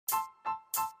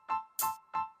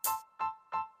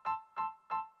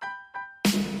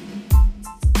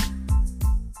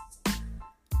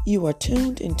You are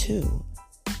tuned into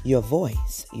Your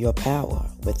Voice, Your Power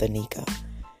with Anika.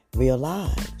 Real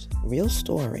lives, real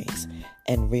stories,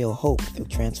 and real hope through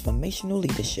transformational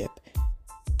leadership.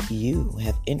 You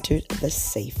have entered the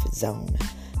safe zone,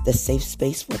 the safe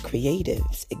space for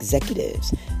creatives,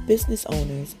 executives, business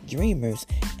owners, dreamers,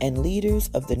 and leaders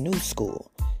of the new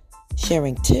school,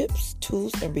 sharing tips,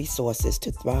 tools, and resources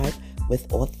to thrive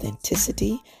with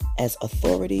authenticity as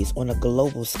authorities on a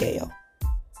global scale.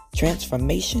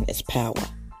 Transformation is power,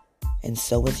 and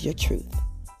so is your truth.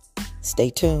 Stay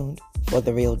tuned for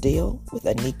The Real Deal with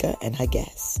Anika and her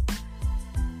guests.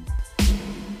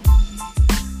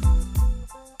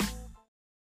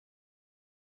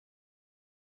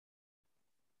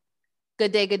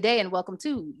 Good day, and welcome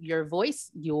to Your Voice,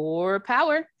 Your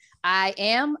Power. I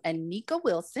am Anika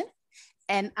Wilson,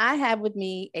 and I have with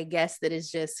me a guest that is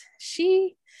just,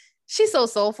 she's so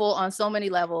soulful on so many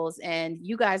levels, and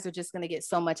you guys are just going to get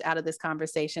so much out of this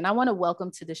conversation. I want to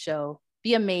welcome to the show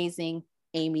the amazing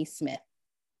Amy Smith.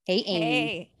 Hey,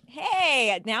 Amy.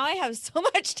 Hey, now I have so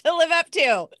much to live up to.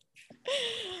 Oh,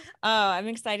 I'm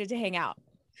excited to hang out.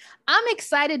 I'm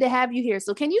excited to have you here.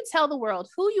 So can you tell the world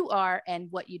who you are and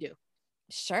what you do?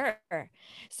 Sure.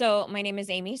 So my name is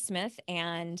Amy Smith,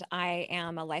 and I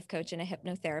am a life coach and a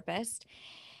hypnotherapist.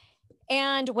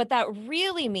 And what that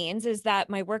really means is that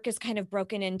my work is kind of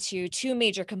broken into two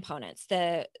major components.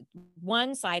 The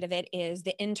one side of it is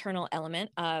the internal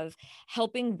element of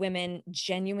helping women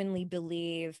genuinely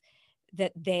believe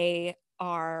that they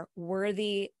are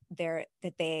worthy, that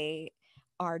they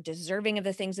are deserving of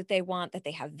the things that they want, that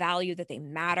they have value, that they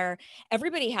matter.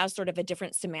 Everybody has sort of a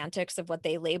different semantics of what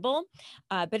they label,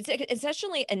 but it's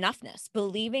essentially enoughness,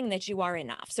 believing that you are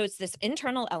enough. So it's this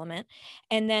internal element.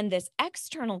 And then this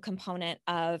external component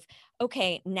of,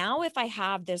 okay, now if I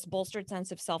have this bolstered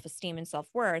sense of self-esteem and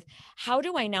self-worth, how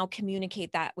do I now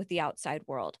communicate that with the outside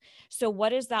world? So what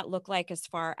does that look like as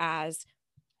far as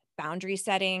boundary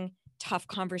setting, tough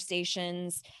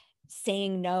conversations,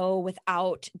 saying no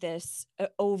without this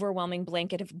overwhelming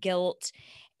blanket of guilt?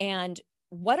 And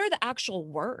what are the actual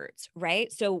words, right?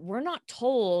 So we're not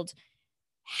told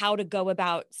how to go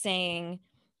about saying,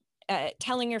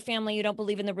 telling your family you don't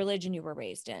believe in the religion you were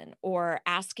raised in, or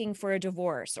asking for a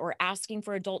divorce, or asking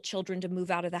for adult children to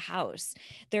move out of the house.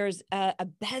 There's a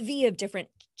bevy of different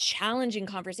challenging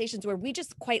conversations where we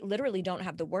just quite literally don't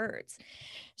have the words.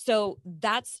 So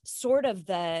that's sort of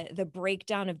the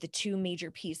breakdown of the two major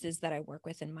pieces that I work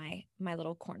with in my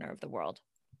little corner of the world.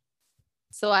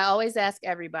 So I always ask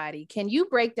everybody, can you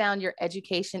break down your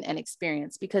education and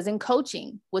experience? Because in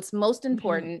coaching, what's most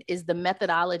important is the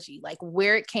methodology, like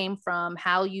where it came from,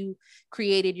 how you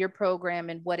created your program,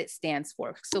 and what it stands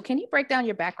for. So can you break down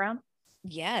your background?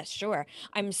 Yeah, sure.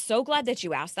 I'm so glad that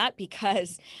you asked that,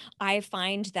 because I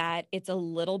find that it's a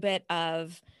little bit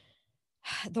of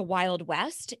the Wild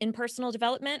West in personal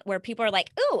development, where people are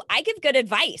like, "Ooh, I give good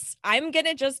advice. I'm going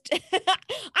to just,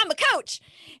 I'm a coach."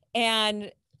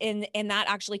 And that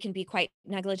actually can be quite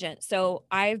negligent. So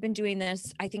I've been doing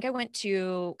this. I think I went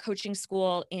to coaching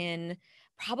school in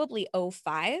probably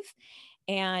 05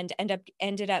 and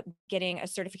ended up getting a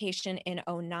certification in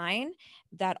 09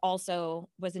 that also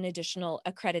was an additional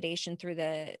accreditation through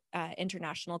the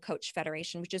International Coach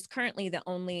Federation, which is currently the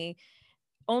only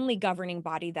governing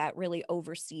body that really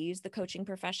oversees the coaching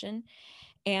profession.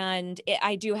 And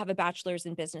I do have a bachelor's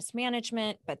in business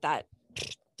management, but that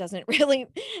doesn't really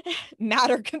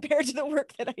matter compared to the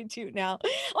work that I do now.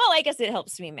 Well, I guess it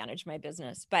helps me manage my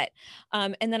business, but,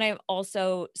 and then I'm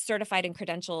also certified and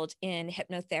credentialed in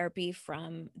hypnotherapy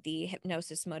from the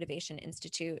Hypnosis Motivation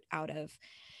Institute out of,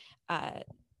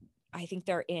 I think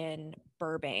they're in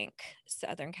Burbank,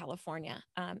 Southern California.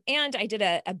 And I did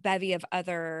a bevy of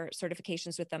other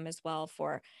certifications with them as well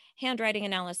for handwriting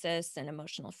analysis and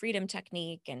emotional freedom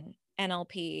technique and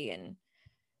NLP and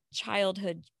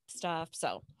childhood stuff.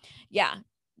 So yeah,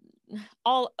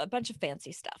 all a bunch of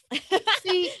fancy stuff.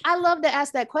 See, I love to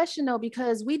ask that question though,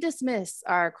 because we dismiss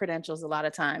our credentials a lot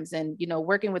of times. And, you know,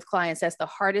 working with clients, that's the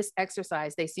hardest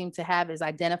exercise they seem to have, is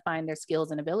identifying their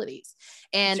skills and abilities.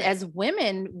 And Sure. as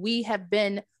women, we have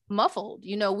been muffled.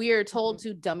 You know, we are told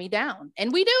to dummy down,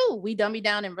 and we do. We dummy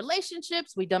down in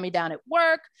relationships. We dummy down at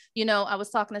work. You know, I was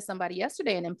talking to somebody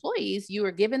yesterday, and employees, you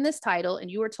were given this title and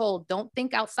you were told, don't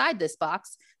think outside this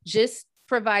box, just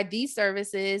provide these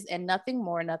services and nothing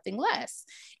more, nothing less.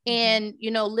 And,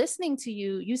 you know, listening to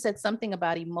you, you said something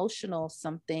about emotional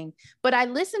something, but I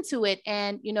listened to it.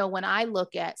 And, you know, when I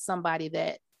look at somebody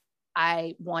that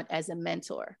I want as a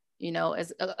mentor, You know,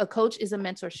 as a coach is a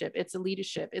mentorship, it's a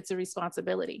leadership, it's a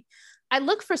responsibility. I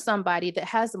look for somebody that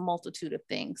has a multitude of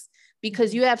things,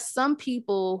 because you have some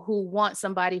people who want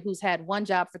somebody who's had one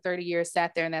job for 30 years,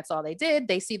 sat there, and that's all they did.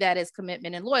 They see that as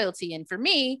commitment and loyalty. And for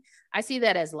me, I see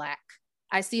that as lack.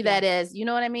 I see that as, you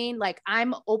know what I mean? Like,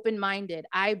 I'm open-minded.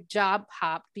 I job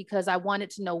hopped because I wanted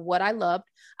to know what I loved.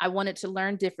 I wanted to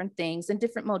learn different things and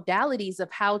different modalities of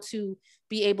how to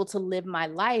be able to live my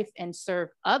life and serve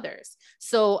others.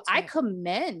 So I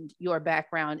commend your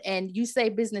background. And you say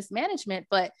business management,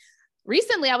 but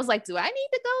recently I was like, do I need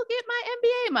to go get my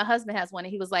MBA? My husband has one,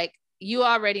 and he was like, you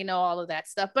already know all of that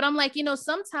stuff. But I'm like, you know,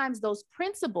 sometimes those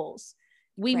principles,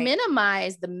 we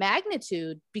minimize the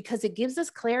magnitude because it gives us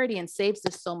clarity and saves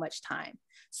us so much time.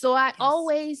 So I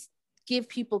always give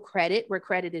people credit where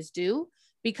credit is due,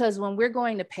 because when we're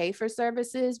going to pay for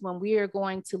services, when we are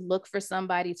going to look for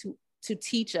somebody to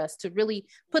teach us, to really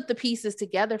put the pieces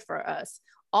together for us,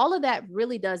 all of that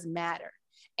really does matter.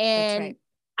 And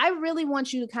I really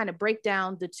want you to kind of break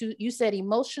down the two. You said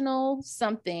emotional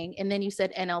something, and then you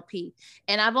said NLP.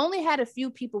 And I've only had a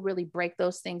few people really break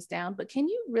those things down, but can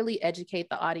you really educate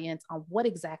the audience on what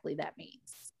exactly that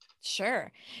means?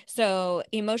 Sure. So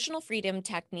emotional freedom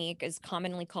technique is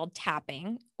commonly called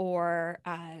tapping, or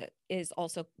is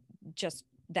also just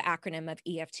the acronym of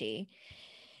EFT.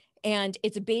 And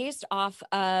it's based off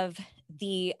of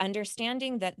the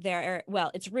understanding that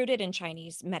it's rooted in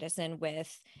Chinese medicine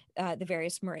with the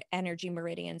various energy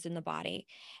meridians in the body.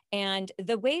 And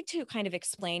the way to kind of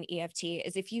explain EFT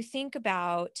is, if you think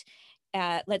about,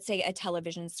 let's say, a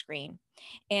television screen,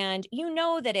 and you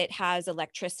know that it has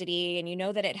electricity and you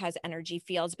know that it has energy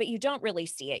fields, but you don't really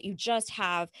see it. You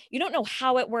don't know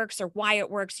how it works or why it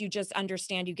works. You just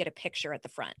understand, you get a picture at the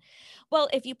front. Well,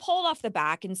 if you pulled off the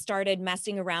back and started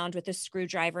messing around with a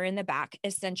screwdriver in the back,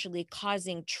 essentially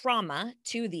causing trauma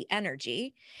to the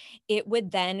energy, it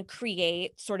would then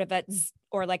create sort of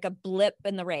or like a blip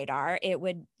in the radar.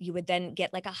 You would then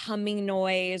get like a humming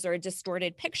noise or a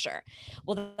distorted picture.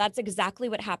 Well, that's exactly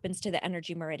what happens to the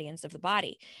energy meridians of the body.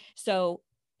 So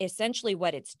essentially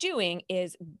what it's doing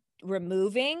is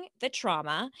removing the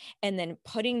trauma and then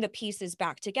putting the pieces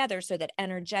back together so that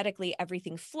energetically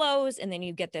everything flows, and then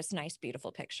you get this nice,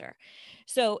 beautiful picture.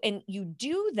 So, and you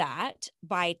do that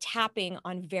by tapping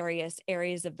on various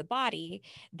areas of the body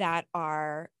that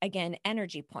are, again,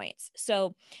 energy points.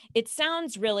 So it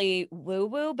sounds really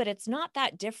woo-woo, but it's not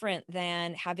that different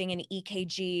than having an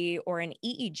EKG or an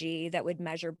EEG that would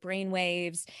measure brain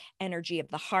waves, energy of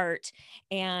the heart.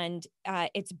 And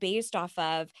it's based off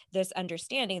of this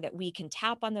understanding that we can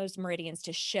tap on those meridians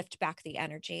to shift back the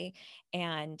energy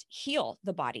and heal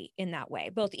the body in that way,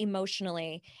 both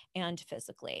emotionally and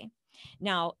physically.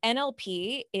 Now,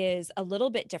 NLP is a little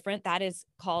bit different. That is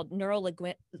called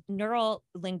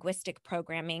neuro-linguistic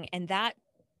programming, and that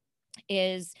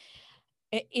is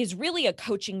really a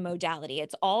coaching modality.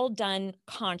 It's all done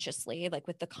consciously, like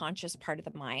with the conscious part of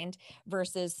the mind,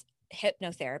 versus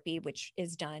hypnotherapy, which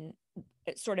is done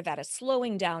sort of at a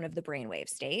slowing down of the brainwave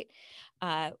state,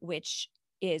 which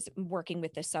is working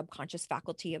with the subconscious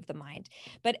faculty of the mind.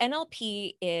 But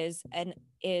NLP is an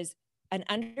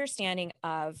understanding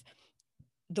of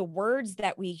the words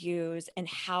that we use and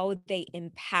how they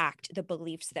impact the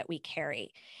beliefs that we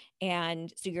carry.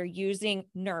 And so you're using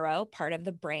neuro, part of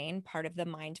the brain, part of the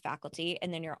mind faculty,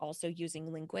 and then you're also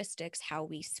using linguistics, how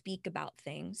we speak about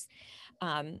things,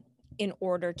 in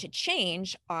order to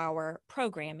change our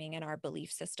programming and our belief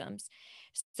systems.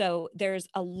 So there's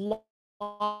a lot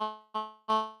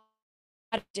of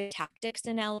tactics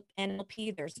in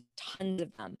NLP. There's tons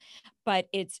of them, but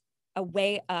it's a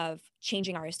way of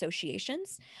changing our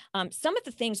associations. Some of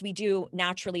the things we do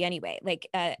naturally anyway, like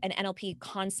an NLP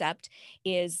concept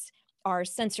is our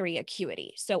sensory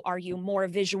acuity. So are you more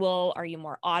visual? Are you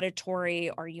more auditory?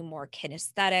 Are you more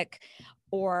kinesthetic?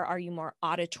 Or are you more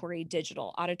auditory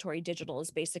digital? Auditory digital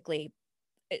is basically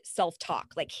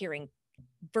self-talk, like hearing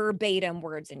verbatim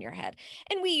words in your head.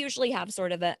 And we usually have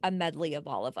sort of a medley of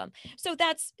all of them. So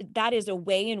that is a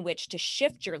way in which to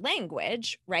shift your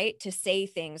language, right? To say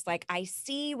things like, I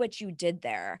see what you did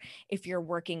there, if you're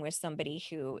working with somebody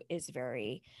who is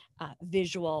very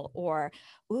visual, or,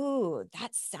 ooh,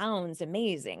 that sounds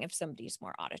amazing if somebody's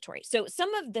more auditory. So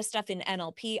some of the stuff in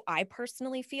NLP, I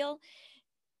personally feel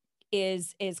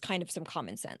is kind of some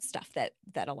common sense stuff that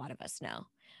a lot of us know.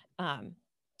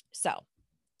 So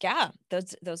yeah,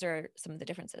 those are some of the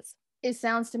differences. It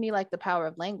sounds to me like the power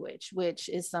of language, which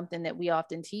is something that we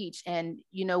often teach. And,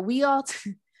 you know, we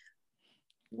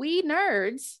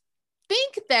nerds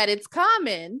think that it's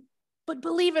common, but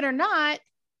believe it or not,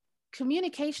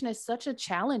 communication is such a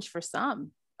challenge for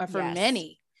some, or for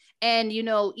many. And,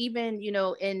 even,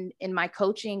 in my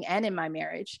coaching and in my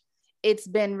marriage, it's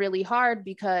been really hard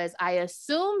because I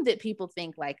assume that people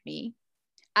think like me.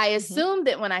 I assume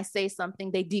that when I say something,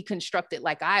 they deconstruct it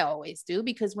like I always do,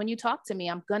 because when you talk to me,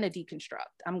 I'm going to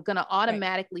deconstruct. I'm going to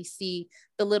automatically see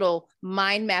the little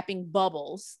mind mapping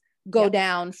bubbles go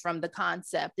down from the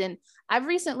concept. And I've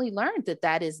recently learned that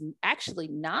that is actually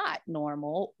not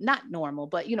normal,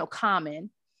 but, common.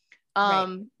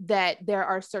 That there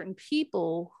are certain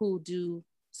people who do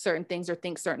certain things or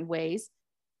think certain ways.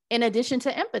 In addition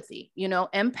to empathy,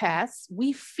 empaths,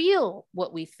 we feel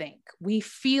what we think, we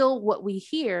feel what we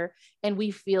hear, and we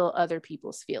feel other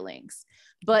people's feelings.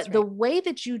 But the way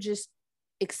that you just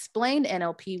explained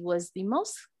NLP was the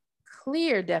most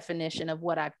clear definition of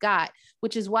what I've got,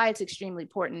 which is why it's extremely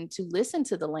important to listen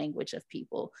to the language of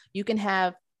people. You can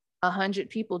have 100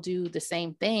 people do the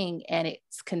same thing and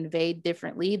it's conveyed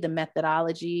differently. The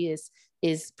methodology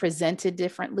is presented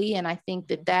differently. And I think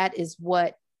that is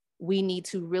what we need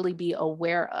to really be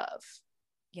aware of.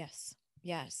 Yes.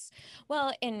 Yes.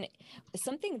 Well, and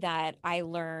something that I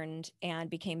learned and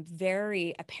became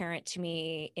very apparent to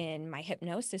me in my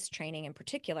hypnosis training in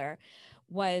particular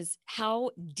was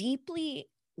how deeply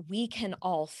we can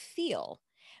all feel,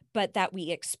 but that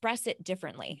we express it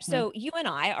differently. So you and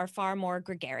I are far more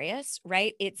gregarious,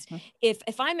 right? It's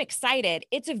if I'm excited,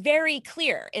 it's very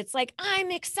clear. It's like,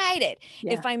 I'm excited.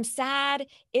 Yeah. If I'm sad,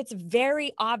 it's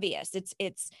very obvious.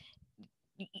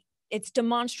 It's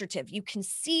demonstrative. You can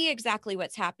see exactly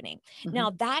what's happening. Now,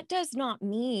 that does not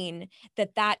mean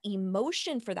that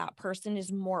emotion for that person is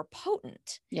more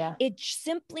potent. Yeah. It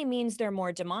simply means they're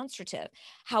more demonstrative.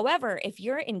 However, if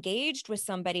you're engaged with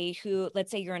somebody who,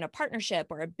 let's say you're in a partnership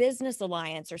or a business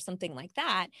alliance or something like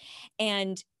that,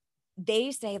 and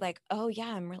they say like, oh yeah,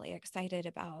 I'm really excited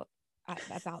about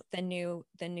the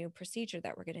new procedure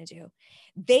that we're going to do.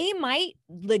 They might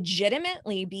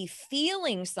legitimately be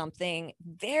feeling something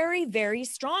very, very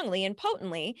strongly and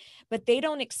potently, but they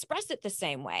don't express it the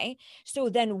same way. So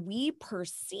then we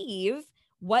perceive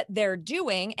what they're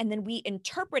doing, and then we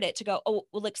interpret it to go, oh,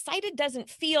 well, excited doesn't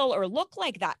feel or look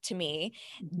like that to me.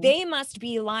 They must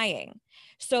be lying.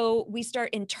 So we start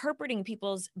interpreting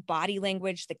people's body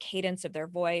language, the cadence of their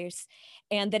voice,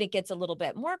 and then it gets a little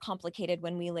bit more complicated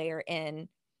when we layer in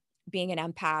being an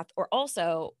empath or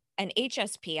also an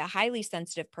HSP, a highly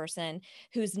sensitive person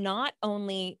who's not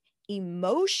only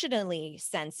emotionally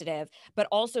sensitive, but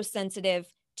also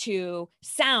sensitive to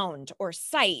sound or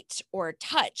sight or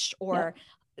touch or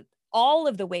all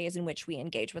of the ways in which we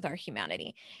engage with our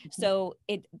humanity. So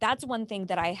that's one thing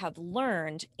that I have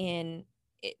learned in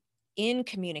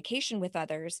communication with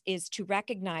others is to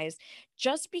recognize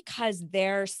just because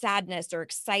their sadness or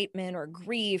excitement or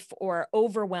grief or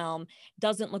overwhelm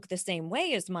doesn't look the same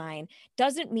way as mine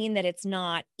doesn't mean that it's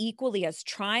not equally as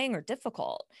trying or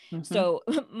difficult. So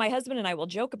my husband and I will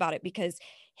joke about it because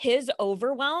his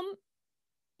overwhelm,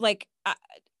 like,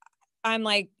 I'm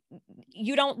like,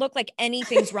 you don't look like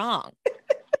anything's wrong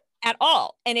at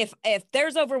all. And if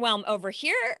there's overwhelm over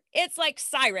here, it's like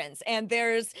sirens and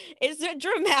it's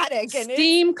dramatic and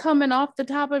steam coming off the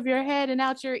top of your head and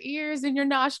out your ears and your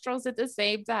nostrils at the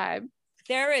same time.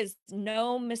 There is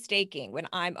no mistaking when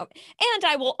and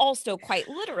I will also quite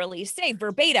literally say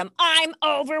verbatim, I'm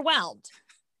overwhelmed.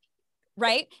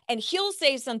 Right. And he'll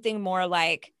say something more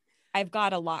like, I've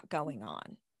got a lot going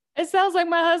on. It sounds like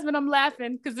my husband. I'm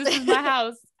laughing because this is my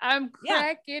house. I'm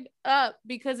cracking up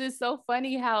because it's so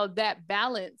funny how that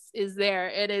balance is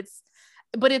there. And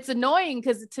but it's annoying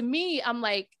because to me, I'm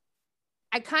like,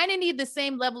 I kind of need the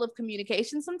same level of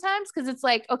communication sometimes because it's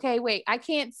like, okay, wait, I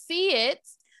can't see it.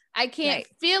 I can't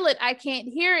feel it. I can't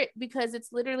hear it because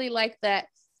it's literally like the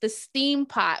steam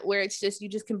pot where it's just, you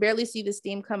just can barely see the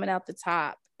steam coming out the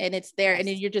top and it's there. And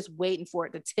then you're just waiting for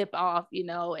it to tip off,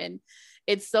 and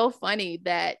it's so funny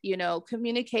that,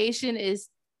 communication is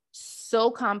so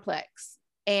complex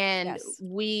and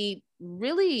we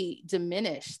really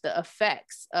diminish the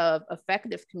effects of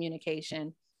effective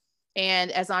communication.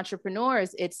 And as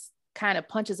entrepreneurs, it's kind of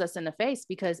punches us in the face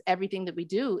because everything that we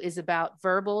do is about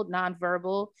verbal,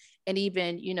 nonverbal, and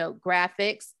even,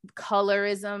 graphics,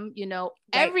 colorism,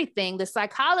 everything, the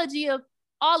psychology of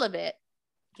all of it.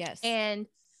 Yes. And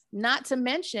not to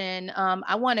mention,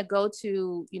 I want to go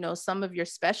to, some of your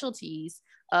specialties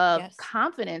of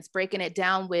confidence, breaking it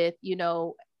down with,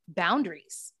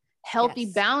 boundaries,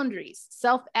 healthy boundaries,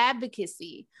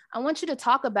 self-advocacy. I want you to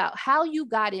talk about how you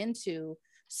got into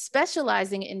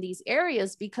specializing in these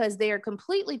areas because they are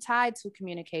completely tied to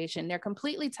communication. They're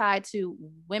completely tied to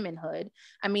womanhood.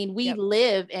 I mean, we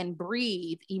live and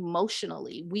breathe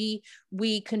emotionally.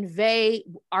 We convey,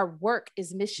 our work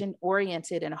is mission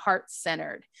oriented and heart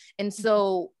centered. And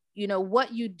so, you know,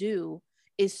 what you do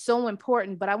is so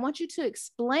important, but I want you to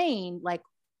explain like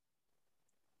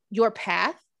your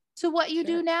path to what you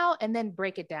do now and then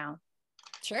break it down.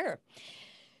 Sure.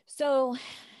 So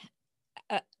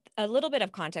a little bit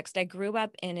of context. I grew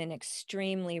up in an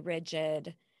extremely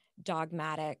rigid,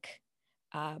 dogmatic,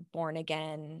 born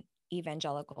again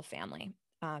evangelical family.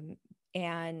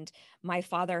 And my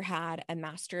father had a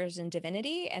master's in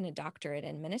divinity and a doctorate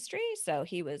in ministry. So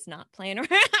he was not playing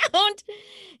around.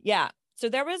 Yeah. So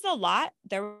there was a lot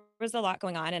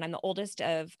going on. And I'm the oldest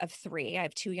of three. I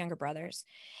have two younger brothers.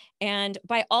 And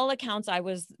by all accounts, I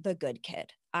was the good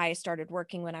kid. I started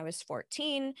working when I was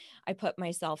 14. I put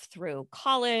myself through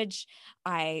college.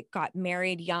 I got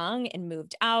married young and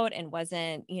moved out and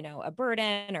wasn't, you know, a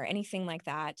burden or anything like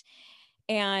that.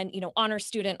 And, you know, honor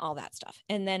student, all that stuff.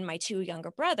 And then my two younger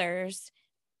brothers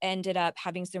ended up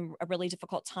having a really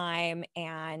difficult time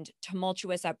and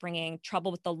tumultuous upbringing,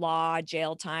 trouble with the law,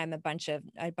 jail time, a bunch of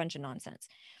nonsense.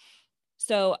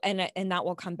 So, and that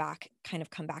will come back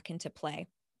into play.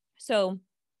 So,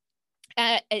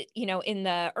 you know, in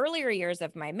the earlier years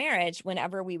of my marriage,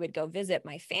 whenever we would go visit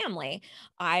my family,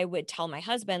 I would tell my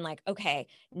husband, like, okay,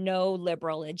 no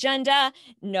liberal agenda,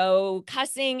 no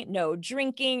cussing, no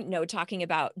drinking, no talking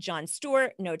about Jon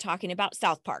Stewart, no talking about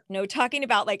South Park, no talking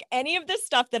about like any of this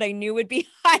stuff that I knew would be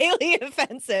highly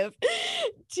offensive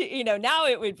to, you know, now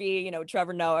it would be, you know,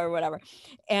 Trevor Noah or whatever.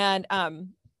 And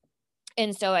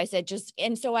so I said,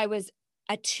 so I was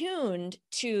attuned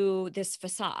to this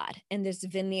facade and this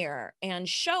veneer and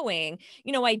showing,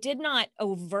 you know, I did not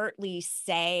overtly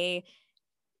say,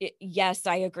 yes,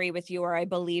 I agree with you, or I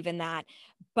believe in that,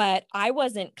 but I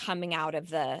wasn't coming out of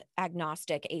the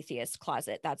agnostic atheist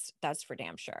closet. That's for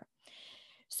damn sure.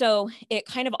 So it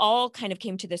all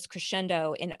came to this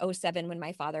crescendo in 2007 when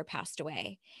my father passed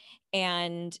away.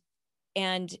 And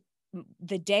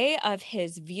the day of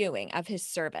his viewing of his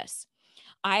service,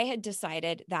 I had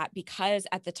decided that because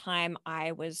at the time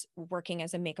I was working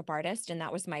as a makeup artist, and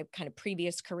that was my kind of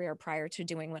previous career prior to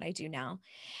doing what I do now.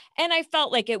 And I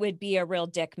felt like it would be a real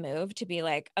dick move to be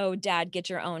like, oh, Dad, get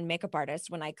your own makeup artist,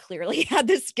 when I clearly had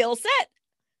the skill set,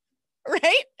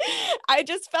 right? I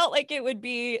just felt like it would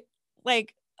be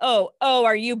like, oh,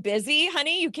 are you busy,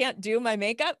 honey? You can't do my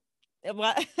makeup?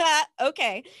 What?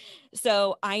 Okay.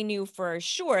 So I knew for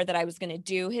sure that I was going to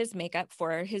do his makeup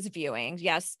for his viewing.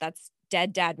 Yes, that's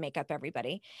dead dad makeup,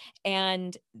 everybody.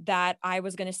 And that I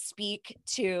was going to speak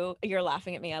to, you're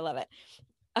laughing at me, I love it.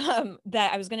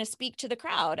 That I was going to speak to the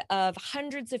crowd of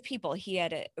hundreds of people. He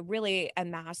had really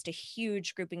amassed a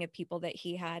huge grouping of people that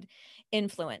he had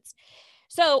influenced.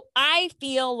 So I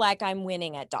feel like I'm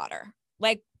winning at daughter,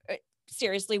 like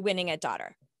seriously winning at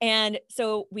daughter. And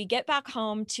so we get back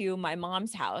home to my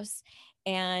mom's house,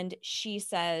 and she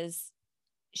says,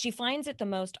 she finds it the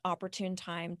most opportune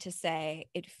time to say,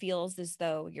 it feels as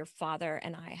though your father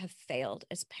and I have failed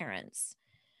as parents,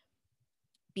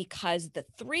 because the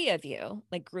three of you,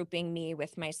 like grouping me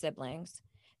with my siblings,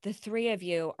 the three of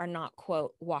you are not,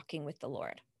 quote, walking with the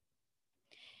Lord.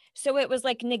 So it was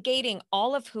like negating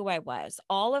all of who I was,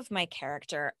 all of my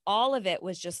character, all of it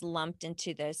was just lumped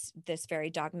into this very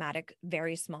dogmatic,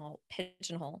 very small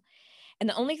pigeonhole. And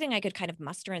the only thing I could kind of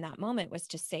muster in that moment was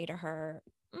to say to her,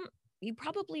 you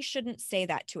probably shouldn't say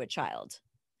that to a child.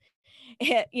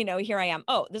 You know, here I am.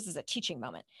 Oh, this is a teaching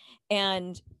moment.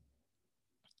 And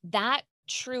that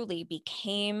truly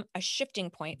became a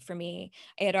shifting point for me.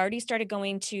 I had already started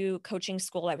going to coaching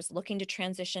school. I was looking to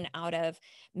transition out of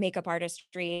makeup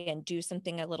artistry and do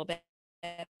something a little bit.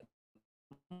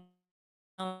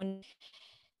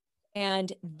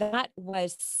 And that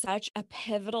was such a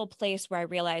pivotal place where I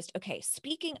realized, okay,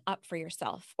 speaking up for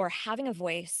yourself or having a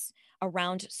voice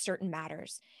around certain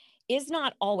matters is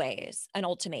not always an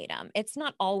ultimatum. It's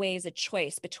not always a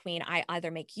choice between I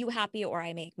either make you happy or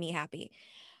I make me happy.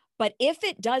 But if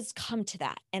it does come to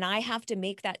that and I have to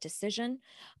make that decision,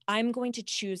 I'm going to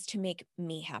choose to make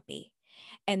me happy.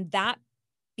 And that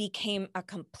became a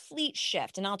complete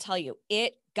shift. And I'll tell you,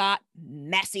 it got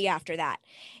messy after that,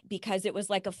 because it was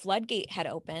like a floodgate had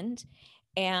opened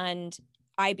and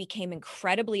I became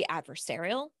incredibly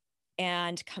adversarial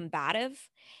and combative.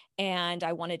 And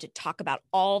I wanted to talk about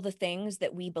all the things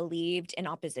that we believed in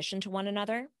opposition to one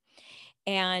another.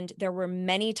 And there were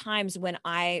many times when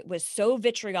I was so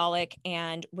vitriolic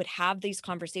and would have these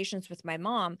conversations with my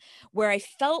mom where I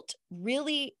felt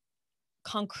really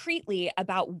concretely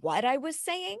about what I was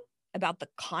saying, about the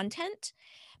content,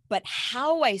 but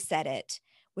how I said it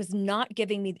was not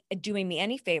doing me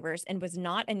any favors and was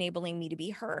not enabling me to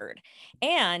be heard.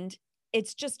 And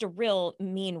it's just a real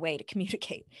mean way to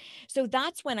communicate. So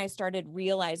that's when I started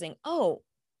realizing, oh,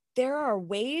 there are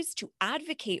ways to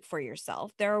advocate for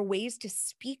yourself. There are ways to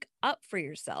speak up for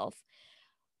yourself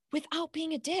without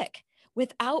being a dick,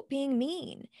 without being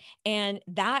mean. And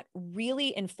that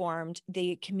really informed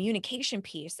the communication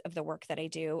piece of the work that I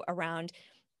do around,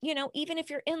 even if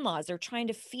your in-laws are trying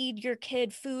to feed your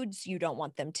kid foods you don't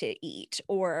want them to eat,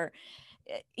 or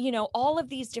all of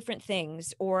these different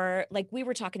things, or like we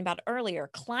were talking about earlier,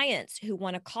 clients who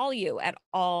want to call you at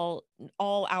all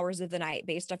hours of the night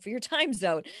based off of your time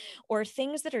zone, or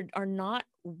things that are not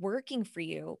working for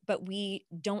you, but we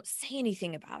don't say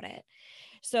anything about it.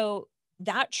 So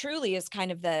that truly is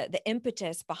kind of the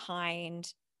impetus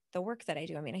behind the work that I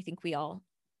do. I mean, I think we all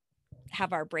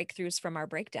have our breakthroughs from our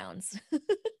breakdowns.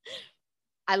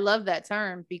 I love that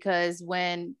term, because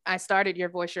when I started Your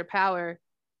Voice, Your Power,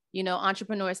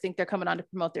 entrepreneurs think they're coming on to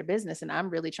promote their business, and I'm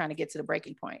really trying to get to the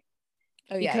breaking point.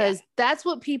 Oh, yeah, because that's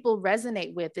what people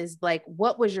resonate with, is like,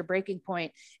 what was your breaking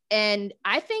point? And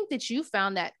I think that you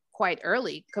found that quite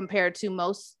early compared to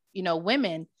most,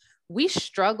 women. We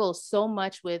struggle so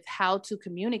much with how to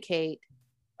communicate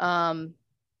our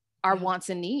wants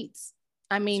and needs.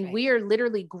 I mean, we are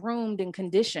literally groomed and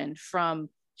conditioned from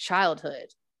childhood,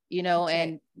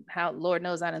 and how, Lord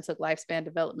knows, I done took lifespan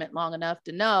development long enough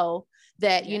to know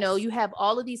that, you have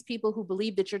all of these people who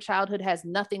believe that your childhood has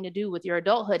nothing to do with your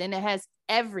adulthood, and it has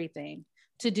everything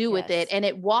to do with it. And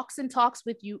it walks and talks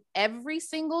with you every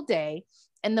single day.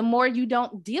 And the more you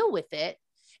don't deal with it,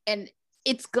 and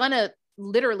it's gonna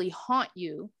literally haunt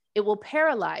you, it will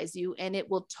paralyze you, and it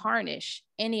will tarnish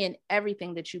any and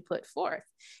everything that you put forth.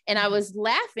 And I was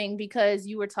laughing because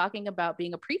you were talking about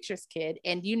being a preacher's kid,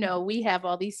 and we have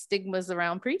all these stigmas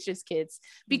around preacher's kids,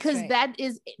 because that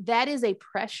is a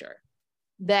pressure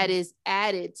that is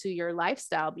added to your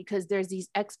lifestyle, because there's these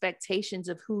expectations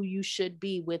of who you should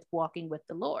be with walking with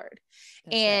the Lord.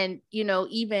 And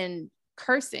even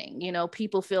cursing,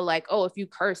 people feel like, oh, if you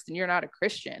curse, then you're not a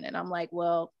Christian. And I'm like,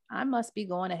 well, I must be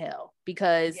going to hell,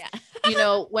 because,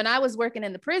 when I was working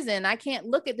in the prison, I can't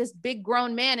look at this big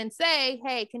grown man and say,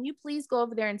 hey, can you please go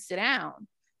over there and sit down?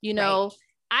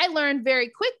 I learned very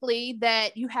quickly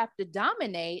that you have to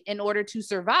dominate in order to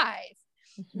survive,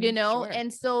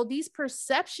 and so these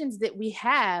perceptions that we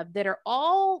have that are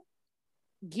all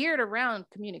geared around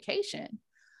communication.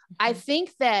 I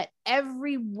think that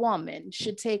every woman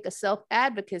should take a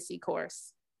self-advocacy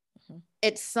course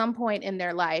at some point in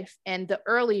their life, and the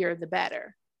earlier, the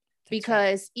better.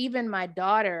 Because even my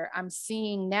daughter, I'm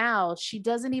seeing now, she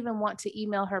doesn't even want to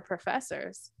email her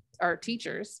professors or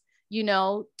teachers,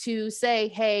 to say,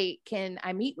 hey, can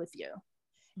I meet with you?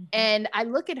 And I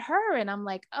look at her and I'm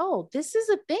like, oh, this is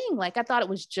a thing. Like, I thought it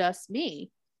was just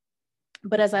me.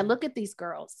 But as I look at these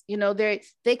girls,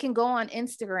 they can go on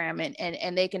Instagram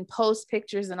and they can post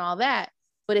pictures and all that.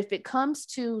 But if it comes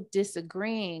to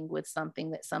disagreeing with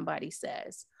something that somebody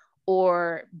says,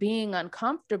 or being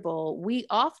uncomfortable, we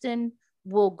often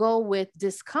will go with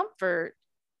discomfort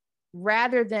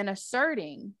rather than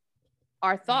asserting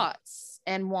our thoughts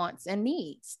and wants and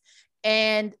needs.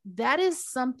 And that is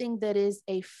something that is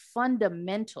a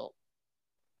fundamental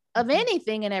of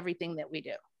anything and everything that we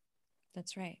do.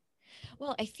 That's right.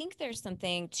 Well, I think there's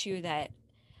something too that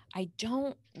I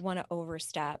don't want to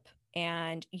overstep.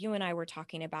 And you and I were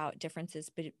talking about differences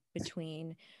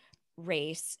between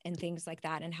race and things like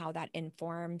that, and how that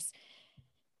informs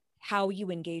how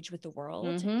you engage with the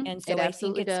world. And so I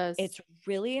think it's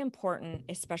really important,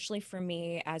 especially for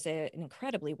me as an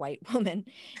incredibly white woman,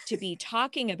 to be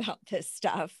talking about this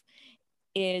stuff,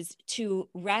 is to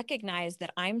recognize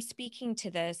that I'm speaking to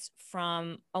this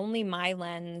from only my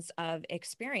lens of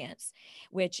experience,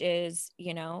 which is,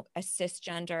 a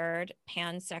cisgendered,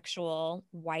 pansexual,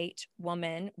 white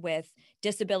woman with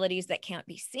disabilities that can't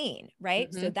be seen,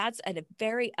 right? So that's at a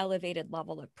very elevated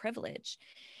level of privilege.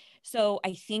 So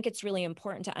I think it's really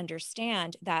important to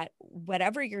understand that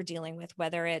whatever you're dealing with,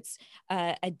 whether it's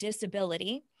a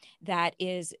disability that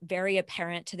is very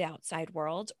apparent to the outside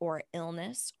world, or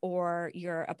illness, or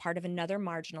you're a part of another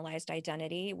marginalized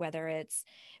identity, whether it's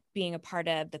being a part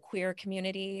of the queer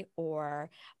community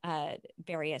or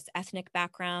various ethnic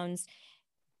backgrounds,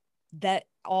 that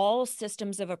all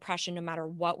systems of oppression, no matter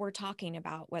what we're talking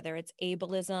about, whether it's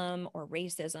ableism or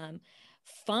racism,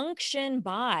 function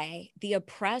by the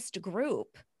oppressed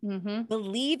group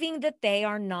believing that they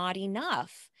are not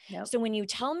enough. So when you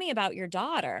tell me about your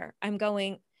daughter, I'm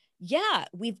going, yeah,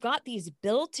 we've got these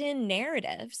built-in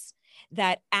narratives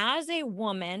that as a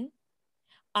woman,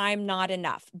 I'm not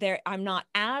enough. I'm not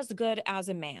as good as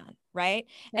a man, right?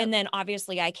 Yep. And then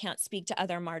obviously I can't speak to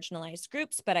other marginalized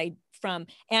groups, but from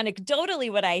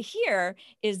anecdotally, what I hear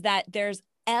is that there's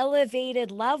elevated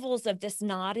levels of this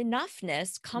not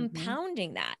enoughness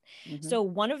compounding that. So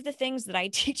one of the things that I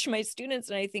teach my students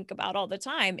and I think about all the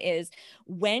time is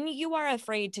when you are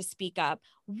afraid to speak up,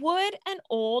 would an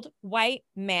old white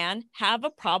man have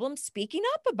a problem speaking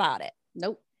up about it?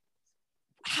 Nope.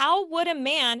 How would a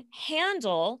man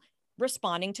handle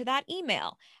responding to that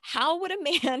email? How would a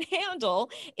man handle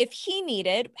if he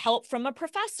needed help from a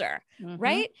professor,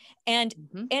 right? And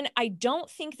I don't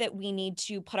think that we need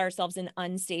to put ourselves in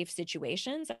unsafe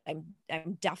situations.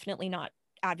 I'm definitely not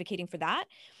advocating for that.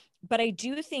 But I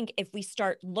do think if we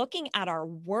start looking at our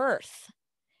worth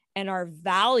and our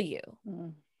value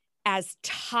as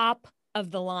top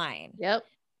of the line, Yep.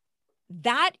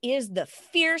 that is the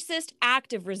fiercest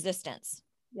act of resistance.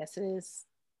 Yes, it is.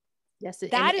 Yes,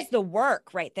 that is the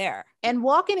work right there. And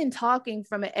walking and talking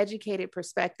from an educated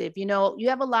perspective, you know, you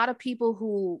have a lot of people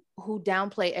who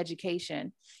downplay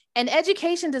education, and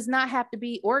education does not have to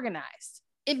be organized.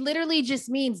 It literally just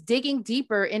means digging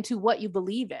deeper into what you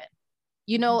believe in.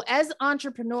 You know, as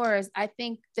entrepreneurs, I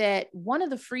think that one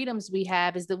of the freedoms we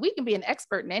have is that we can be an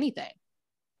expert in anything.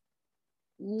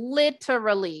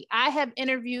 Literally, I have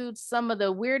interviewed some of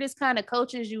the weirdest kind of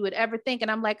coaches you would ever think. And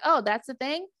I'm like, oh, that's a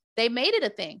thing. They made it a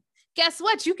thing. Guess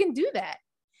what? You can do that.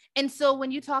 And so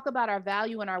when you talk about our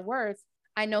value and our worth,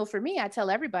 I know for me, I tell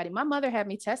everybody, my mother had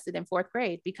me tested in 4th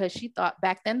grade because she thought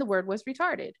back then the word was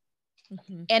retarded.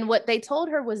 And what they told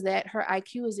her was that her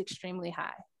IQ is extremely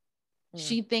high.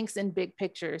 She thinks in big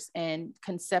pictures and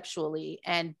conceptually,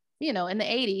 and you know, in the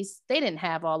 80s, they didn't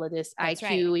have all of this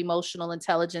IQ, emotional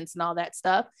intelligence, and all that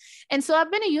stuff. And so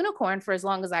I've been a unicorn for as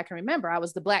long as I can remember. I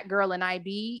was the Black girl in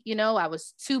IB, you know, I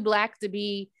was too Black to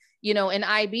be, you know, in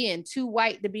IB and too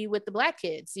white to be with the Black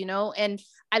kids, you know, and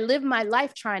I lived my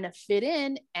life trying to fit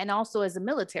in, and also as a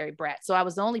military brat. So I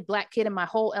was the only Black kid in my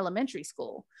whole elementary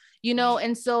school, you know,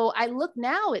 and so I look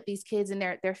now at these kids and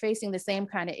they're facing the same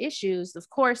kind of issues, of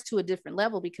course, to a different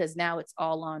level, because now it's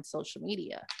all on social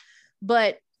media.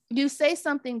 But you say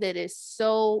something that is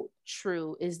so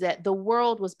true, is that the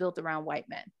world was built around white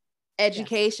men.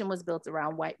 Education was built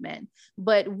around white men,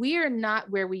 but we're not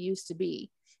where we used to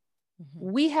be.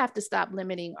 We have to stop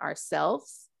limiting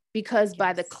ourselves, because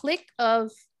by the click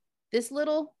of this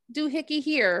little doohickey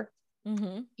here,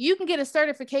 you can get a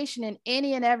certification in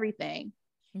any and everything.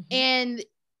 And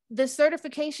the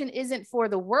certification isn't for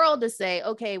the world to say,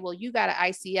 okay, well, you got an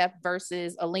ICF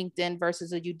versus a LinkedIn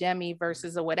versus a Udemy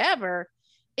versus a whatever.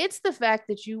 It's the fact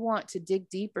that you want to dig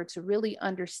deeper to really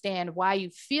understand why you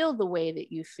feel the way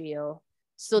that you feel,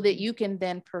 so that you can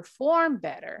then perform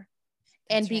better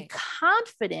and be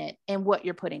confident in what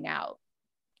you're putting out.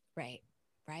 Right.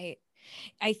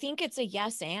 I think it's a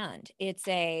yes, and it's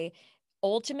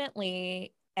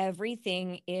ultimately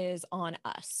everything is on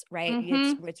us, right?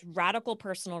 It's radical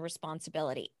personal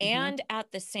responsibility. And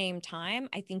at the same time,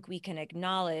 I think we can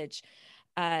acknowledge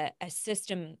a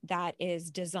system that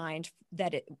is designed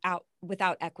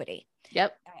without equity.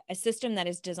 A system that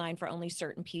is designed for only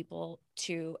certain people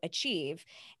to achieve.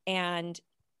 And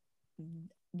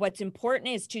what's important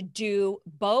is to do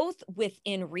both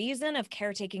within reason of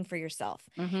caretaking for yourself.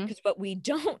 Because what we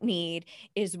don't need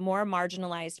is more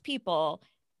marginalized people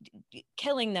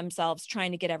killing themselves trying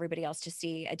to get everybody else to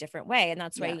see a different way. And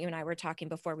that's why you and I were talking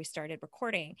before we started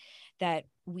recording, that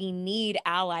we need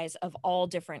allies of all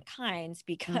different kinds,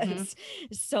 because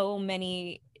so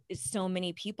many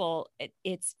people,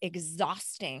 it's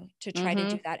exhausting to try to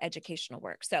do that educational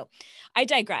work. So I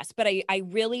digress, but I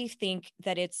really think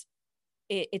that it's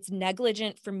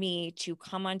negligent for me to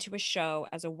come onto a show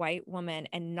as a white woman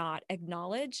and not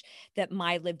acknowledge that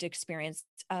my lived experience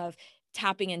of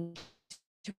tapping into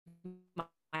my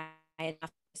is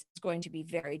going to be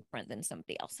very different than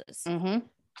somebody else's.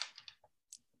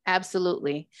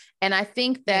 Absolutely. And I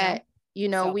think that,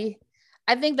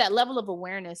 I think that level of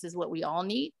awareness is what we all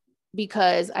need,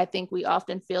 because I think we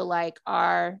often feel like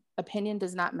our opinion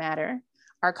does not matter.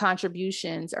 Our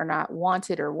contributions are not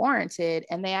wanted or warranted,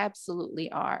 and they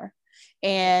absolutely are.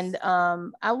 And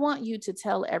I want you to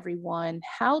tell everyone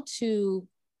how to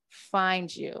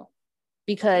find you,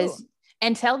 because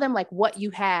and tell them like what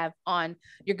you have on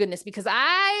your goodness, because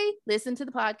I listen to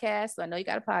the podcast. So I know you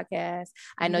got a podcast.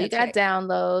 I know you got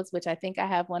downloads, which I think I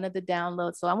have one of the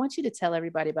downloads. So I want you to tell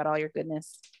everybody about all your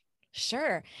goodness.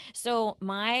 Sure. So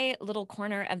my little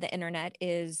corner of the internet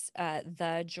is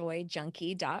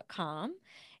thejoyjunkie.com,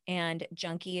 and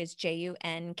junkie is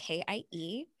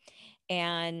Junkie.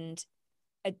 And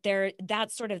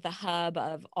that's sort of the hub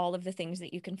of all of the things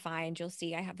that you can find. You'll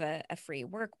see I have a free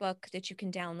workbook that you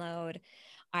can download.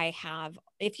 I have,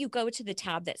 if you go to the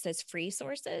tab that says free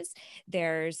sources,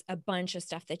 there's a bunch of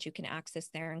stuff that you can access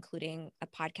there, including a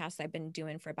podcast I've been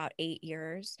doing for about 8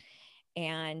 years.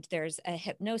 And there's a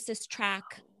hypnosis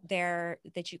track there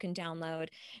that you can download.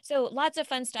 So lots of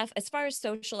fun stuff. As far as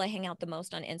social, I hang out the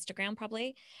most on Instagram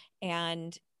probably.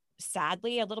 And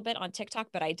sadly a little bit on TikTok,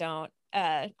 but I don't,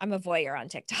 I'm a voyeur on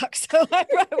TikTok. So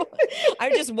I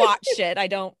just watch shit. I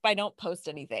don't post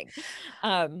anything.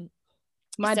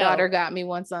 My daughter got me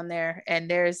once on there,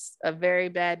 and there's a very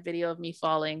bad video of me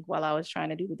falling while I was trying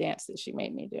to do the dance that she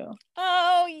made me do.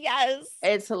 Oh yes.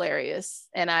 It's hilarious.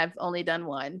 And I've only done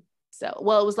one. So,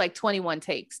 well, it was like 21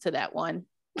 takes to that one.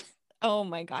 Oh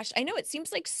my gosh. I know it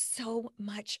seems like so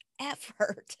much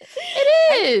effort.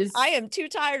 It is. I am too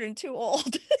tired and too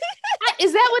old.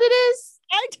 Is that what it is?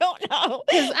 I don't know.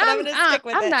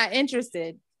 I'm not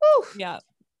interested. Whew. Yeah.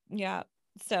 Yeah.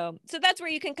 So that's where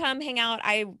you can come hang out.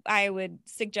 I would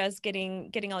suggest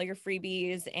getting all your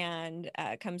freebies and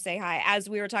come say hi. As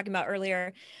we were talking about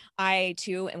earlier, I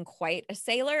too am quite a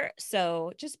sailor.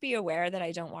 So just be aware that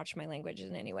I don't watch my language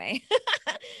in any way.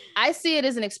 I see it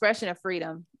as an expression of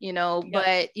freedom,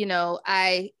 but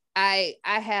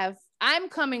I'm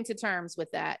coming to terms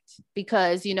with that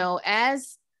because,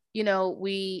 as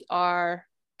we are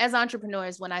as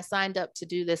entrepreneurs, when I signed up to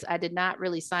do this, I did not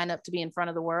really sign up to be in front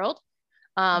of the world.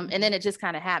 And then it just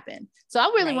kind of happened. So I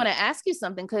really want to ask you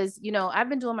something because, I've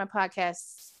been doing my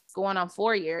podcast going on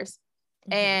 4 years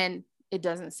and it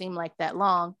doesn't seem like that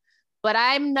long, but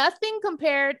I'm nothing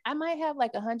compared. I might have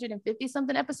like 150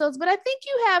 something episodes, but I think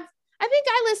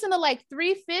I listened to like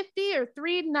 350 or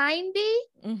 390,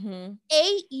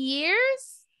 8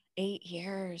 years. 8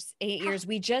 years. 8 years.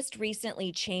 We just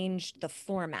recently changed the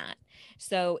format.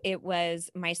 So it was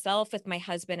myself with my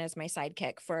husband as my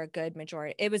sidekick for a good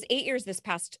majority. It was 8 years this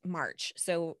past March,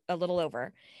 so a little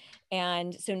over.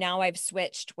 And so now I've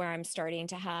switched where I'm starting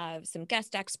to have some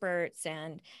guest experts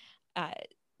and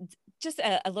just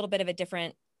a little bit of a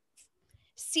different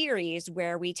series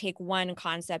where we take one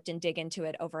concept and dig into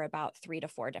it over about 3 to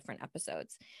 4 different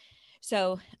episodes.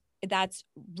 So that's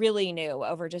really new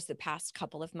over just the past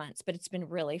couple of months, but it's been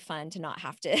really fun to not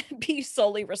have to be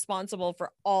solely responsible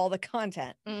for all the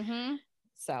content.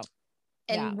 So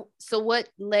what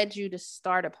led you to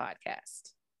start a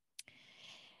podcast?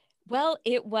 Well,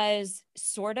 it was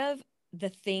sort of the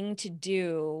thing to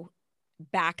do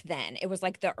back then. It was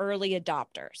like the early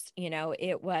adopters,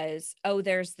 it was,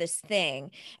 there's this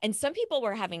thing. And some people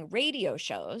were having radio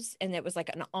shows and it was like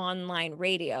an online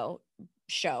radio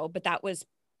show, but that was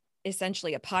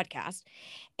essentially a podcast.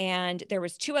 And there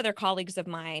was 2 other colleagues of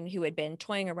mine who had been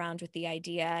toying around with the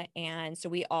idea. And so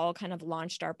we all kind of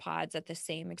launched our pods at the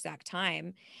same exact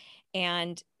time.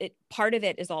 And part of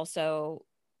it is also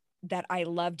that I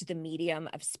loved the medium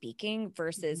of speaking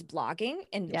versus blogging.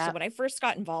 And so when I first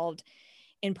got involved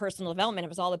in personal development, it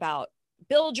was all about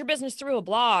build your business through a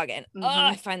blog. And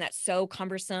I find that so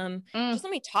cumbersome. Just let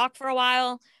me talk for a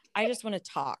while. I just want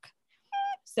to talk.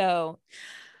 So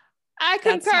I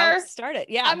concur. That's how it started.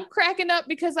 Yeah. I'm cracking up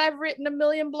because I've written 1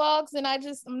 million blogs and I'm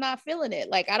not feeling it.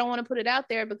 Like, I don't want to put it out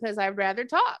there because I'd rather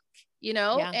talk,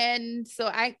 And so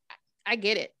I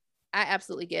get it. I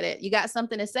absolutely get it. You got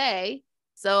something to say,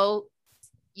 so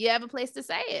you have a place to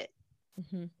say it.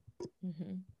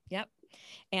 Yep.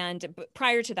 And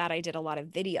prior to that, I did a lot of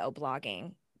video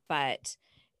blogging, but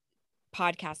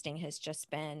podcasting has just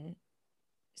been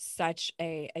such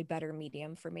a better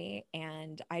medium for me.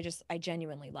 And I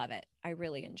genuinely love it. I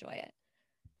really enjoy it.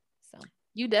 So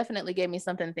you definitely gave me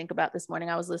something to think about this morning.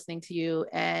 I was listening to you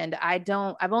and I've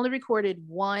only recorded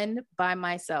one by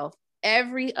myself.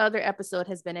 Every other episode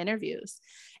has been interviews.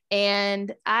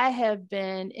 And I have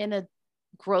been in a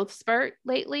growth spurt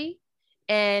lately.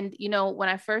 And, when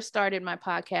I first started my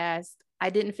podcast, I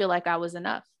didn't feel like I was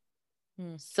enough.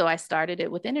 So I started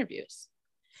it with interviews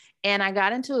and I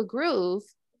got into a groove.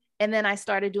 And then I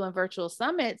started doing virtual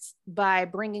summits by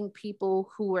bringing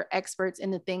people who were experts in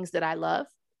the things that I love,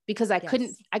 because I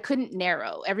couldn't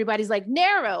narrow. Everybody's like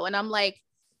narrow. And I'm like,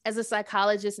 as a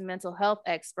psychologist and mental health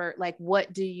expert, like,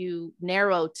 what do you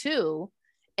narrow to?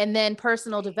 And then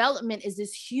personal development is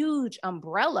this huge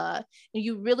umbrella and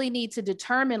you really need to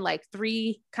determine like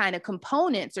 3 kind of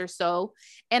components or so.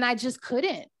 And I just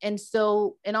couldn't. And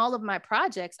so in all of my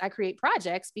projects, I create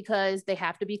projects because they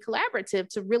have to be collaborative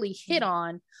to really hit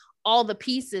on all the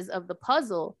pieces of the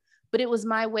puzzle. But it was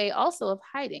my way also of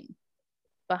hiding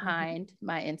behind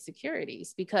my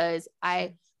insecurities, because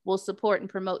I will support and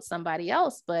promote somebody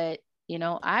else, but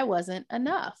I wasn't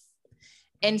enough.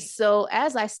 And so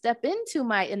as I step into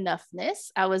my enoughness,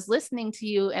 I was listening to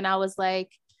you and I was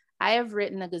like, I have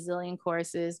written a gazillion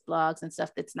courses, blogs, and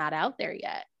stuff that's not out there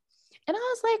yet. And I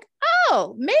was like,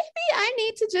 oh, maybe I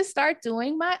need to just start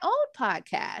doing my own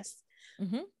podcast.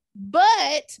 Mm-hmm.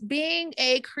 But being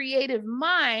a creative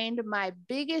mind, my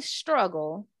biggest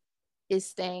struggle is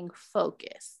staying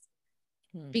focused.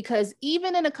 Because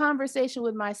even in a conversation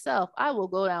with myself, I will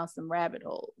go down some rabbit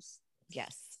holes.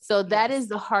 Yes. So that is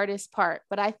the hardest part.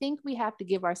 But I think we have to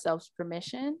give ourselves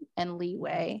permission and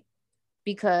leeway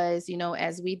because, you know,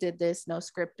 as we did this, no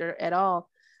scripter at all,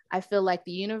 I feel like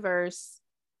the universe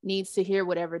needs to hear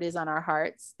whatever it is on our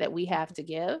hearts that we have to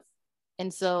give.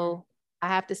 And so I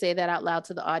have to say that out loud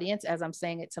to the audience as I'm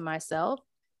saying it to myself,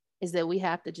 is that we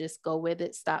have to just go with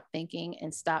it, stop thinking,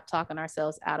 and stop talking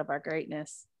ourselves out of our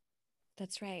greatness.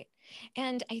 That's right.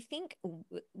 And I think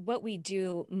what we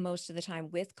do most of the time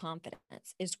with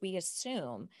confidence is we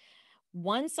assume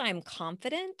once I'm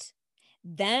confident,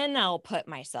 then I'll put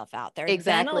myself out there.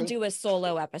 Exactly. Then I'll do a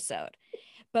solo episode.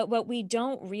 But what we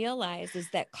don't realize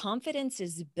is that confidence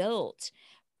is built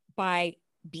by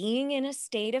being in a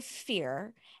state of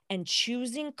fear and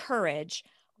choosing courage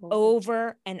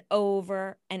over and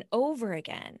over and over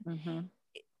again. Mm-hmm.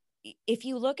 If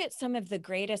you look at some of the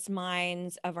greatest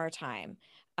minds of our time,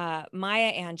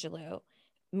 Maya Angelou,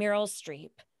 Meryl Streep,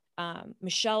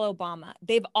 Michelle Obama,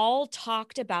 they've all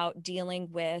talked about dealing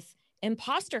with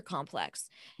imposter complex.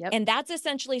 Yep. And that's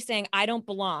essentially saying, I don't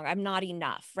belong. I'm not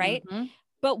enough, right? Mm-hmm.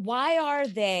 But why are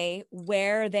they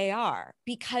where they are?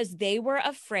 Because they were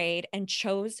afraid and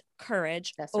chose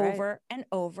courage over and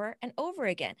over and over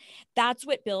again. That's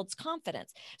what builds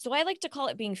confidence. So I like to call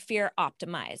it being fear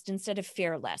optimized instead of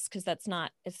fearless, because it's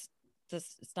not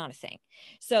a thing.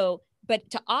 So, but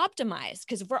to optimize,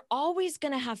 because we're always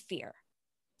going to have fear.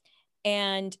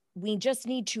 And we just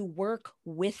need to work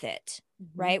with it,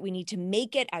 right? We need to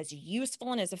make it as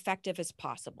useful and as effective as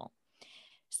possible.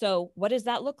 So what does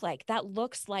that look like? That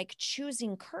looks like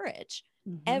choosing courage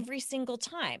every single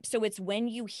time. So it's when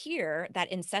you hear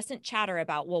that incessant chatter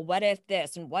about, well, what if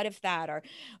this and what if that, or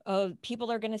oh,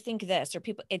 people are going to think this, or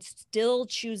people, it's still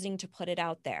choosing to put it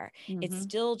out there. It's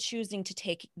still choosing to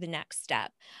take the next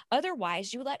step.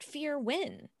 Otherwise, you let fear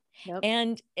win. Yep.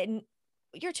 And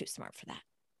you're too smart for that,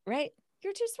 right?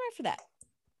 You're too smart for that.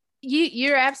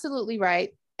 You're absolutely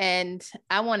right. And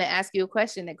I want to ask you a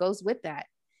question that goes with that.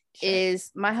 Sure.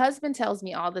 Is my husband tells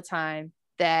me all the time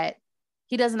that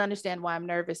he doesn't understand why I'm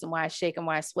nervous and why I shake and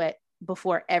why I sweat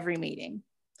before every meeting.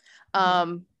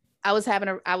 I was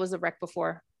a wreck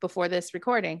before this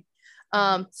recording. So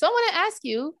I want to ask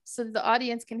you so that the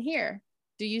audience can hear,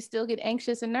 do you still get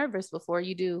anxious and nervous before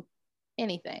you do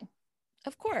anything?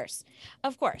 Of course.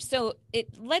 So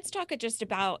let's talk just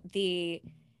about the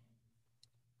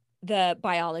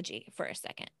biology for a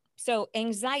second. So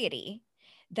anxiety,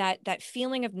 that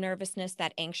feeling of nervousness,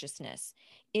 that anxiousness,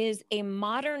 is a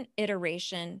modern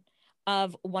iteration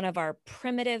of one of our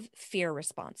primitive fear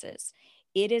responses.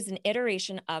 It is an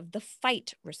iteration of the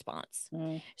fight response.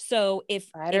 So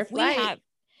if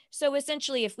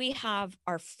we have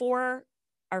our four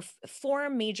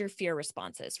major fear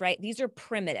responses, right? These are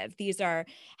primitive. These are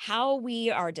how we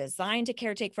are designed to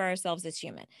caretake for ourselves as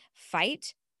human: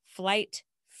 fight, flight,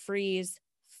 freeze,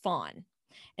 fawn.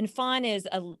 And fawn is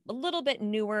a little bit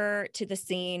newer to the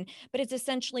scene, but it's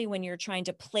essentially when you're trying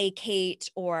to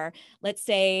placate, or let's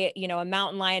say, a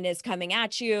mountain lion is coming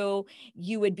at you,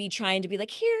 you would be trying to be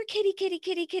like, here, kitty, kitty,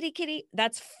 kitty, kitty, kitty.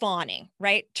 That's fawning,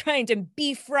 right? Trying to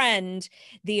befriend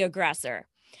the aggressor.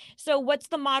 So what's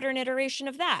the modern iteration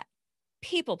of that?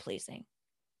 People pleasing,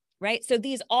 right? So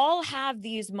these all have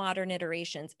these modern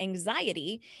iterations.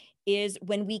 Anxiety is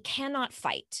when we cannot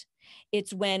fight.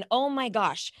 It's when, oh my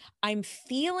gosh, I'm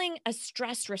feeling a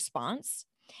stress response.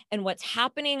 And what's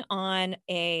happening on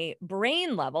a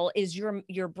brain level is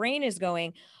your brain is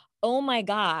going, oh my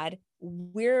God,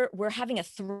 we're having a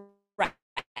threat.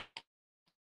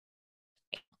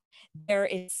 There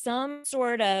is some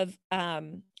sort of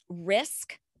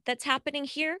risk that's happening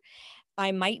here.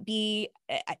 I might be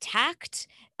attacked.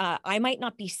 I might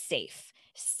not be safe.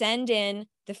 Send in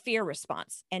the fear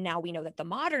response. And now we know that the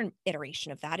modern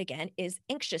iteration of that, again, is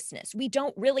anxiousness. We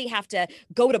don't really have to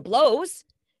go to blows.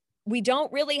 We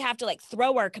don't really have to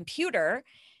throw our computer.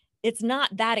 It's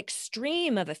not that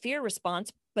extreme of a fear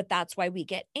response, but that's why we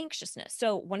get anxiousness.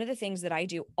 So one of the things that I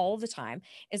do all the time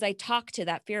is I talk to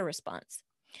that fear response,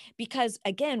 because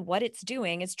again, what it's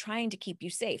doing is trying to keep you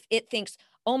safe. It thinks,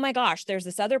 oh my gosh, there's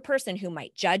this other person who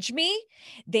might judge me.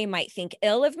 They might think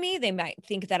ill of me. They might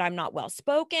think that I'm not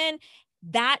well-spoken.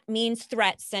 That means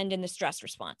threat, send in the stress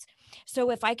response.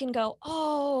 So if I can go,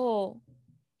 oh,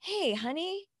 hey,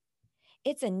 honey,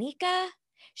 it's Anika.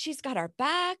 She's got our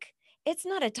back. It's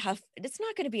not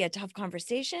going to be a tough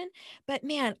conversation, but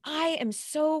man, I am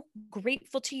so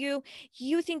grateful to you.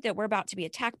 You think that we're about to be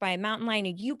attacked by a mountain lion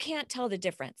and you can't tell the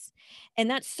difference. And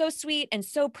that's so sweet and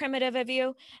so primitive of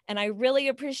you. And I really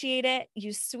appreciate it.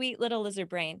 You sweet little lizard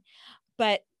brain,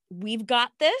 but we've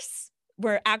got this.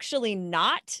 We're actually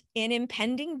not in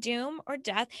impending doom or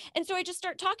death. And so I just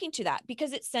start talking to that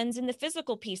because it sends in the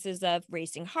physical pieces of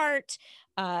racing heart,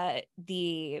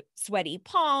 the sweaty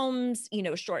palms,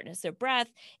 shortness of breath.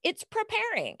 It's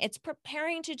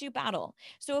preparing to do battle.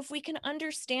 So if we can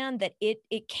understand that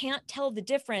it can't tell the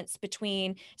difference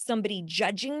between somebody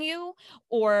judging you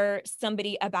or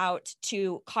somebody about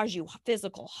to cause you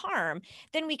physical harm,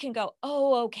 then we can go,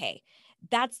 oh, okay.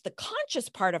 That's the conscious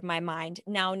part of my mind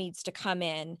now needs to come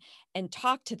in and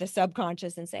talk to the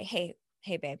subconscious and say, hey,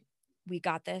 babe, we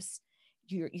got this.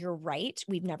 You're right.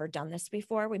 We've never done this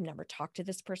before. We've never talked to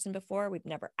this person before. We've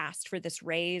never asked for this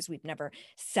raise. We've never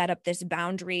set up this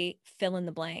boundary, fill in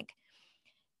the blank.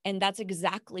 And that's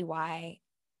exactly why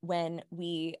when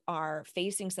we are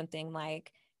facing something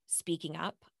like speaking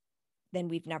up, then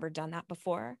we've never done that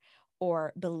before,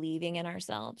 or believing in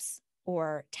ourselves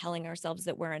or telling ourselves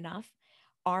that we're enough.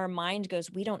 Our mind goes,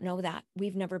 we don't know that.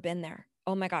 We've never been there.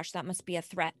 Oh my gosh, that must be a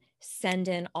threat. Send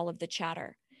in all of the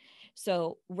chatter.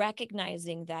 So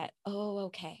recognizing that,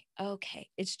 oh, okay.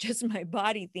 It's just my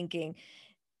body thinking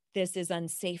this is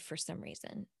unsafe for some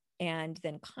reason. And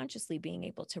then consciously being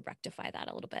able to rectify that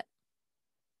a little bit.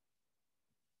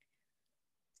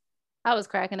 I was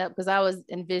cracking up because I was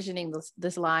envisioning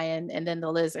this lion and then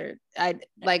the lizard. I'm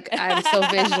so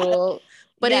visual,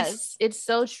 but yes. It's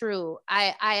so true.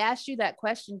 I asked you that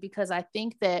question because I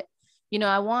think that,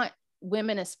 I want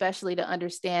women especially to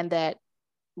understand that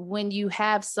when you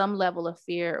have some level of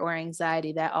fear or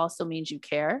anxiety, that also means you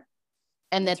care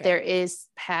and that there is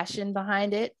passion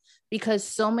behind it, because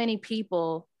so many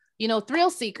people,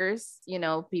 thrill seekers,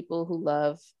 people who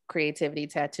love creativity,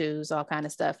 tattoos, all kind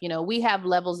of stuff. We have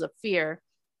levels of fear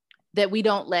that we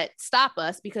don't let stop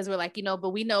us because we're like, but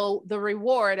we know the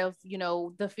reward of,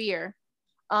 the fear.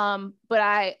 But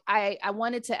I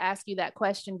wanted to ask you that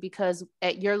question because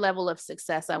at your level of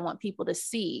success, I want people to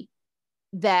see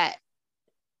that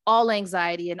all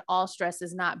anxiety and all stress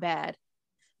is not bad,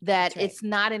 that it's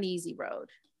not an easy road,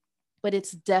 but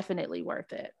it's definitely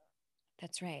worth it.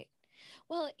 That's right.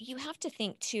 Well, you have to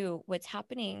think too, what's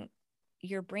happening,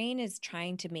 your brain is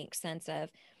trying to make sense of,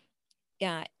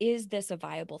 is this a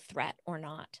viable threat or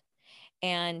not?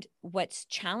 And what's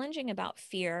challenging about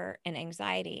fear and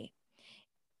anxiety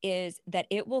is that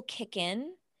it will kick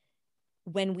in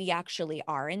when we actually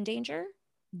are in danger.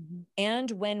 Mm-hmm.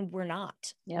 And when we're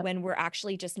not, when we're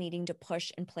actually just needing to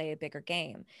push and play a bigger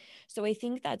game. So I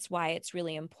think that's why it's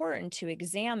really important to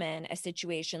examine a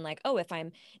situation like, oh, if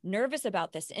I'm nervous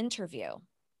about this interview,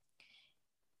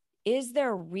 is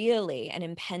there really an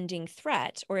impending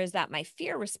threat? Or is that my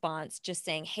fear response just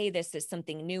saying, hey, this is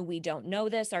something new. We don't know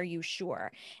this. Are you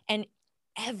sure? And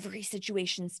every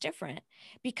situation's different,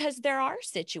 because there are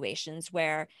situations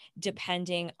where,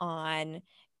 depending on,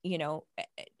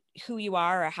 who you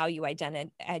are or how you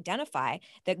identify,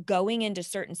 that going into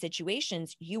certain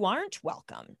situations, you aren't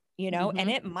welcome, mm-hmm. and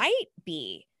it might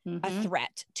be mm-hmm. a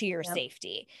threat to your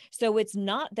safety. So it's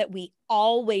not that we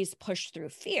always push through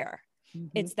fear.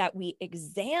 Mm-hmm. It's that we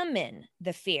examine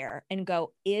the fear and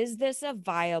go, is this a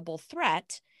viable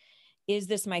threat? Is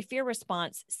this my fear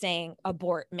response saying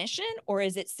abort mission? Or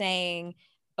is it saying,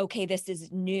 okay, this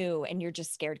is new and you're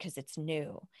just scared because it's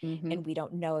new, mm-hmm. and we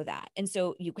don't know that. And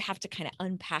so you have to kind of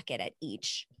unpack it at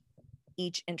each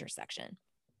intersection.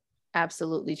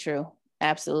 Absolutely true.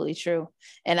 Absolutely true.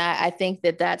 And I think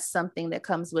that that's something that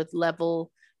comes with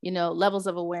levels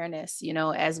of awareness,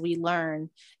 as we learn.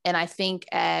 And I think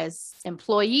as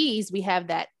employees, we have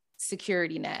that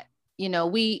security net.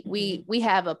 We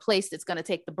have a place that's going to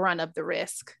take the brunt of the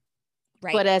risk.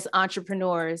 Right. But as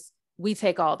entrepreneurs, we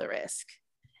take all the risk.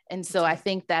 And so I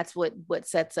think that's what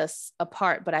sets us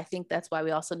apart. But I think that's why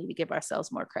we also need to give ourselves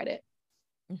more credit.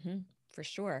 Mm-hmm. For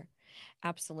sure.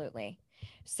 Absolutely.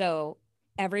 So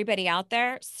everybody out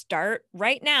there, start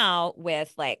right now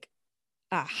with like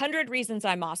 100 reasons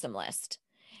I'm awesome list,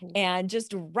 and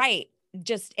just write.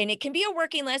 And it can be a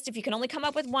working list if you can only come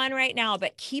up with one right now,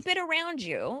 but keep it around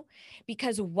you,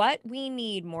 because what we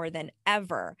need more than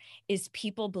ever is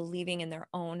people believing in their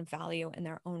own value and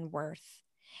their own worth.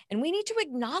 And we need to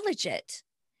acknowledge it,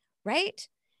 right?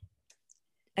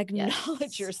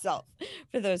 Acknowledge yourself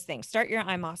for those things. Start your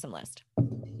I'm awesome list.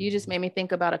 You just made me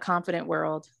think about a confident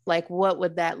world. Like, what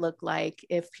would that look like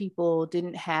if people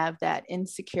didn't have that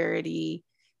insecurity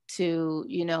to,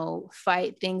 you know,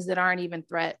 fight things that aren't even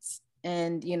threats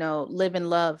and, you know, live in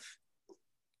love.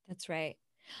 That's right.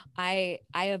 I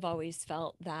have always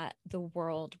felt that the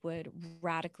world would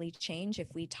radically change if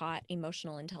we taught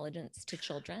emotional intelligence to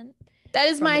children. That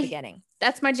is from the beginning.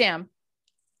 That's my jam.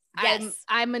 Yes.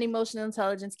 I'm an emotional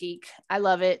intelligence geek. I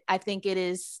love it. I think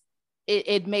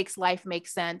it makes life make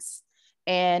sense.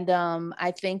 And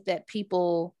I think that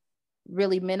people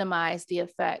really minimize the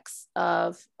effects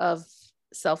of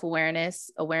self-awareness,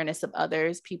 awareness of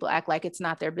others. People act like it's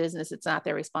not their business, it's not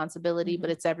their responsibility, but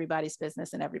it's everybody's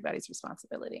business and everybody's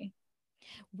responsibility.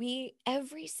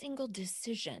 Every single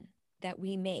decision that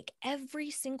we make,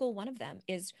 every single one of them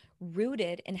is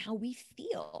rooted in how we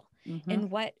feel and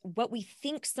what we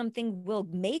think something will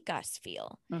make us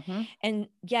feel. And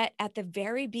yet at the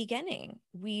very beginning,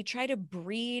 we try to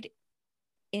breed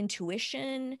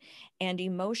intuition and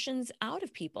emotions out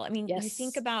of people. I mean, you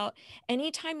think about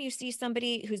anytime you see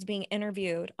somebody who's being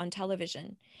interviewed on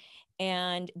television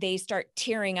and they start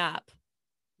tearing up,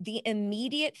 the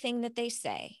immediate thing that they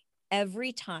say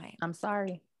every time, I'm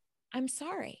sorry. I'm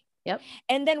sorry. Yep.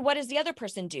 And then what does the other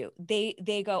person do?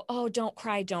 They go, oh, don't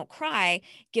cry, don't cry.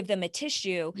 Give them a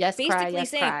tissue. Yes, basically cry, yes,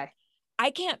 saying, cry.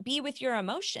 I can't be with your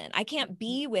emotion. I can't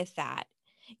be with that.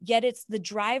 Yet it's the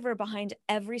driver behind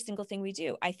every single thing we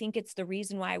do. I think it's the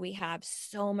reason why we have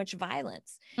so much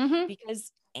violence,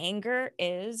 because anger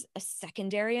is a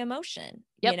secondary emotion.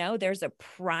 You know, there's a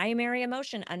primary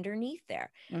emotion underneath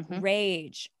there.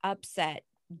 Rage, upset,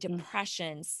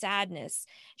 depression, sadness,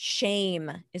 shame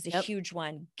is a huge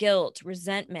one, guilt,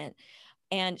 resentment.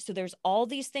 And so there's all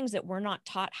these things that we're not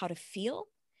taught how to feel.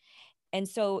 And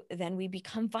so then we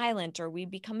become violent, or we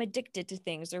become addicted to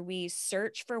things, or we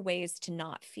search for ways to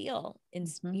not feel. And,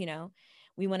 you know,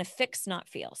 we want to fix not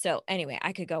feel. So anyway,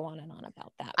 I could go on and on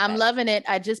about that. I'm loving it.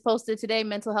 I just posted today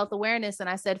mental health awareness, and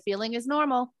I said feeling is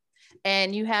normal.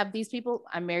 And you have these people,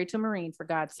 I'm married to a Marine, for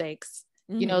God's sakes,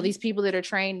 you know, these people that are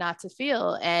trained not to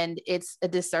feel, and it's a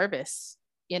disservice,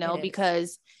 you know,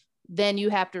 because then you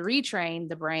have to retrain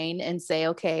the brain and say,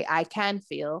 okay, I can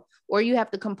feel, or you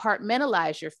have to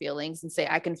compartmentalize your feelings and say,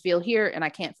 I can feel here and I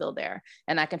can't feel there.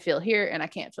 And I can feel here and I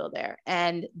can't feel there.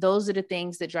 And those are the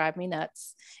things that drive me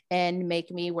nuts and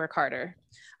make me work harder.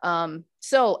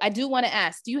 So I do want to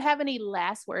ask, do you have any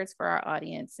last words for our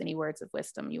audience? Any words of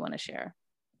wisdom you want to share?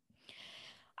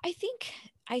 I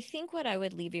think what I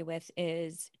would leave you with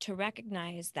is to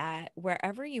recognize that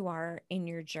wherever you are in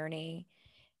your journey,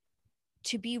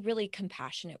 to be really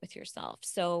compassionate with yourself.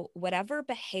 So whatever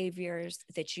behaviors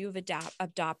that you've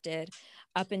adopted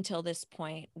up until this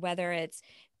point, whether it's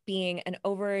being an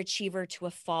overachiever to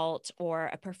a fault,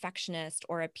 or a perfectionist,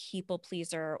 or a people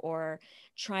pleaser, or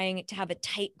trying to have a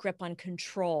tight grip on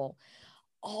control,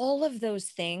 all of those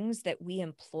things that we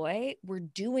employ, we're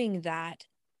doing that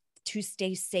to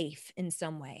stay safe in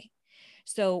some way.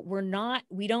 So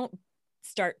we don't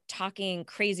start talking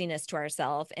craziness to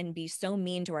ourselves and be so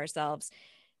mean to ourselves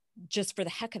just for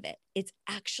the heck of it. It's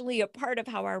actually a part of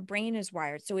how our brain is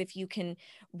wired. So if you can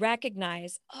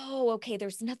recognize, oh, okay,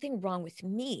 there's nothing wrong with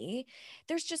me.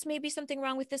 There's just maybe something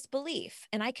wrong with this belief,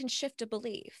 and I can shift a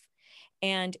belief.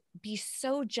 And be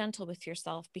so gentle with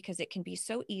yourself, because it can be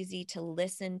so easy to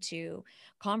listen to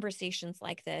conversations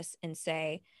like this and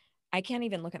say, I can't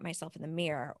even look at myself in the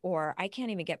mirror, or I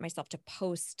can't even get myself to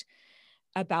post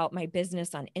about my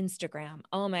business on Instagram.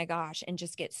 Oh my gosh. And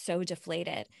just get so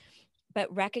deflated.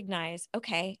 But recognize,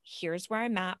 okay, here's where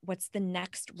I'm at. What's the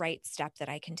next right step that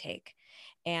I can take?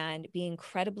 And be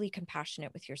incredibly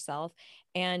compassionate with yourself,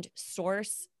 and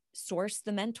source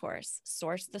the mentors,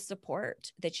 source the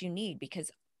support that you need,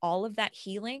 because all of that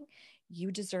healing,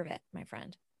 you deserve it, my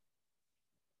friend.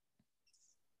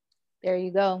 There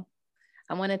you go.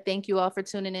 I want to thank you all for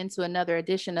tuning in to another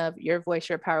edition of Your Voice,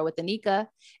 Your Power with Anika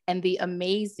and the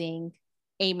amazing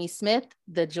Amy Smith,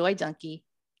 the Joy Junkie.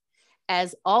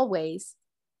 As always,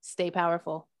 stay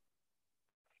powerful.